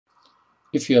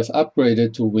If you have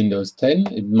upgraded to Windows 10,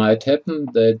 it might happen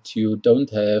that you don't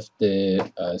have the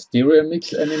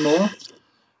Stereomix anymore.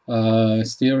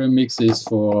 Stereomix is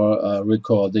for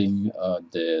recording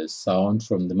the sound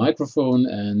from the microphone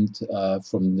and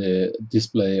from the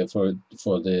display for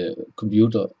the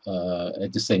computer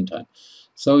at the same time.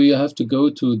 So you have to go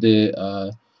to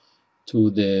the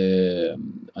on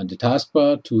the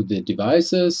taskbar to the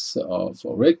devices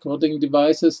for recording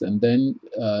devices, and then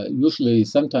usually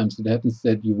sometimes it happens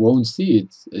that you won't see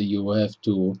it. You have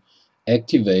to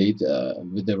activate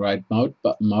with the right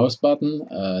mouse button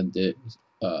the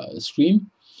stream,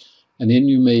 and then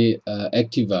you may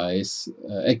activate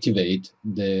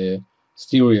the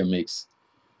stereo mix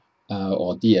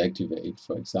or deactivate,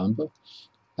 for example.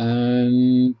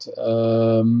 And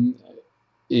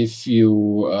if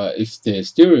the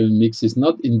stereo mix is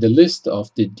not in the list of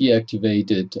the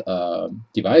deactivated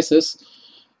devices,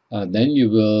 then you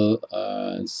will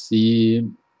see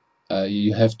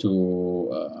you have to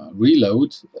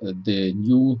reload the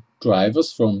new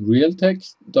drivers from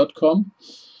realtek.com.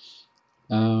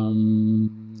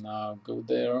 Now go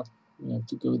there. We have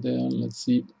to go there. Let's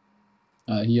see.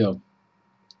 Here.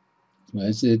 Where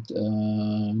is it?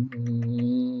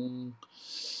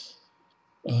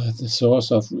 The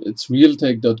source of it's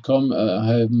realtek.com.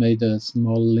 I have made a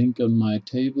small link on my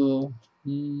table.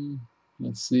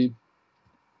 Let's see.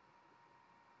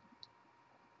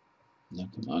 Now,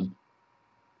 come on.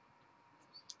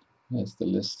 There's the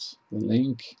list. The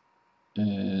link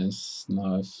is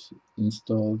now I've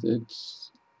installed it.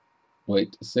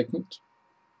 Wait a second.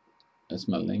 That's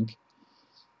my link.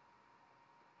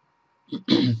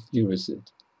 Here is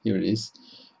it. Here it is.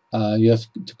 You have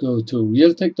to go to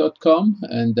realtek.com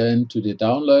and then to the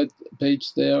download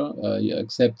page there. You're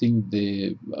accepting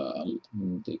the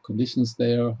conditions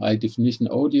there, high definition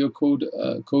audio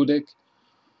codec.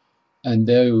 And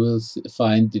there you will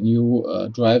find the new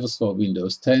drivers for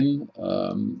Windows 10.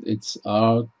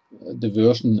 The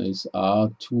version is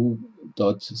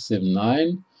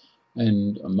R2.79.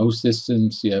 And on most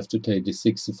systems, you have to take the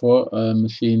 64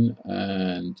 machine,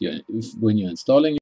 and when you're installing